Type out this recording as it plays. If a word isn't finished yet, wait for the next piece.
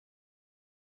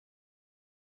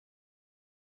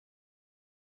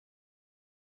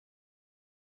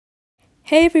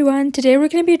Hey everyone, today we're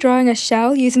going to be drawing a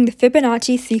shell using the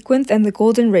Fibonacci sequence and the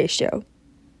golden ratio.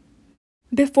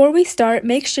 Before we start,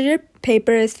 make sure your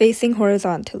paper is facing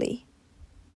horizontally.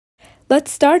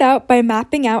 Let's start out by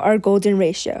mapping out our golden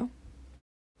ratio.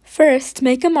 First,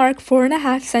 make a mark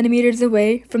 4.5 centimeters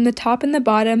away from the top and the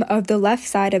bottom of the left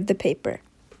side of the paper.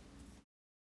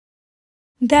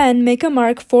 Then, make a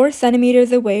mark 4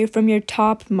 centimeters away from your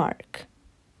top mark.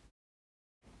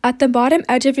 At the bottom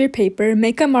edge of your paper,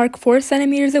 make a mark 4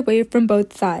 centimeters away from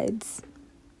both sides.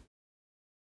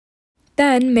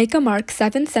 Then, make a mark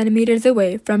 7 centimeters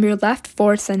away from your left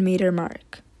 4 centimeter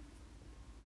mark.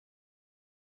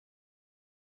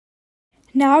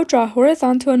 Now draw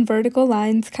horizontal and vertical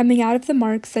lines coming out of the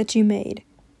marks that you made.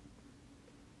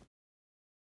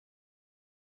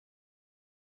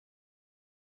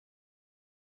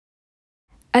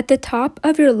 At the top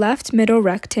of your left middle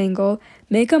rectangle,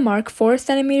 make a mark 4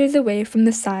 centimeters away from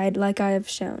the side like I have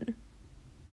shown.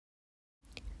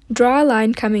 Draw a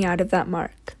line coming out of that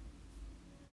mark.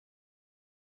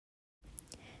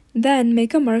 Then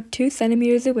make a mark 2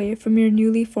 centimeters away from your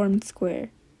newly formed square.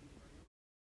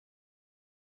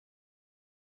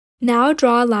 Now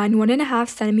draw a line 1.5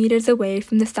 centimeters away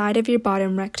from the side of your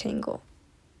bottom rectangle.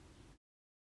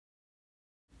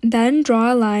 Then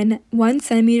draw a line 1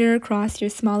 centimeter across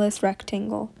your smallest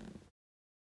rectangle.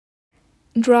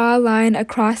 Draw a line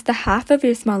across the half of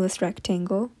your smallest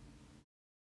rectangle.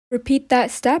 Repeat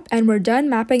that step and we're done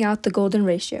mapping out the golden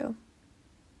ratio.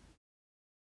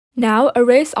 Now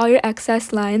erase all your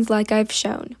excess lines like I've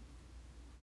shown.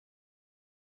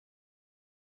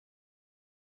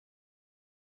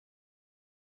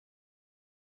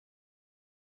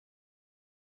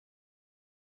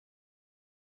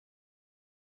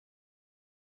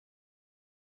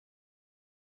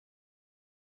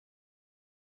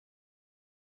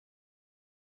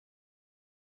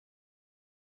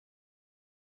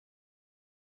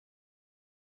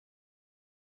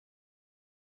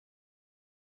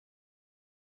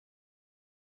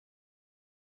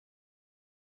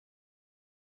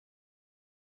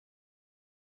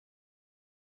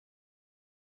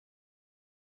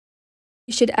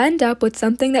 You should end up with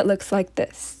something that looks like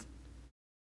this.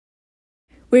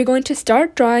 We're going to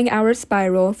start drawing our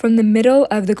spiral from the middle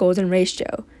of the golden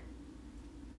ratio.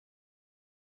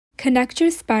 Connect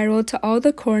your spiral to all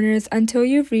the corners until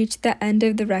you've reached the end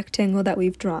of the rectangle that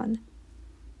we've drawn.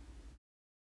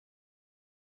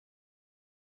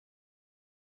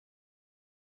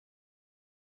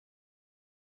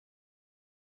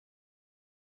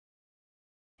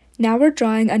 Now we're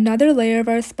drawing another layer of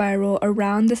our spiral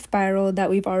around the spiral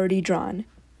that we've already drawn.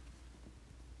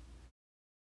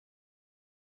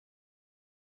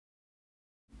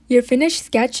 Your finished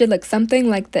sketch should look something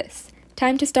like this.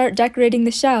 Time to start decorating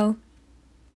the shell.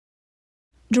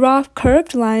 Draw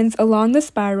curved lines along the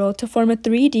spiral to form a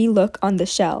 3D look on the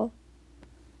shell.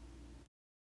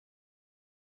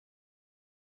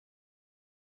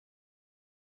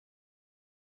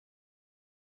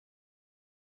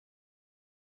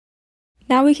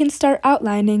 Now we can start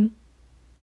outlining.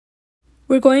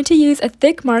 We're going to use a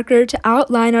thick marker to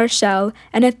outline our shell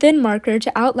and a thin marker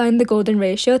to outline the golden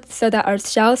ratio so that our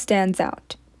shell stands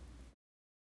out.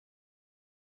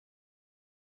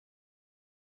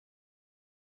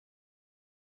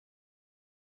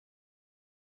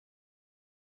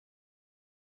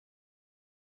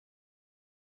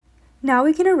 Now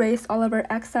we can erase all of our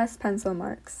excess pencil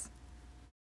marks.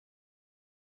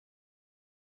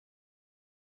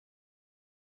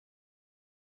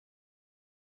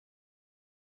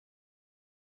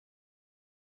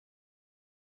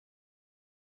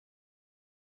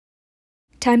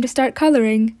 Time to start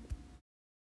coloring.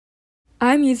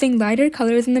 I'm using lighter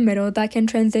colors in the middle that can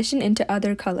transition into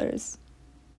other colors.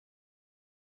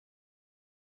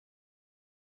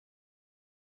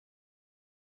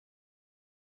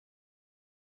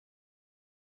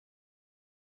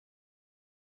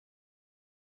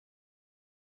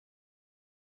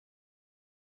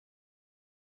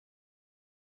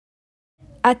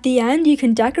 At the end, you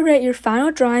can decorate your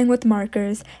final drawing with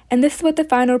markers, and this is what the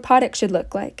final product should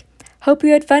look like. Hope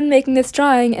you had fun making this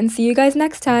drawing, and see you guys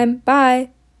next time. Bye!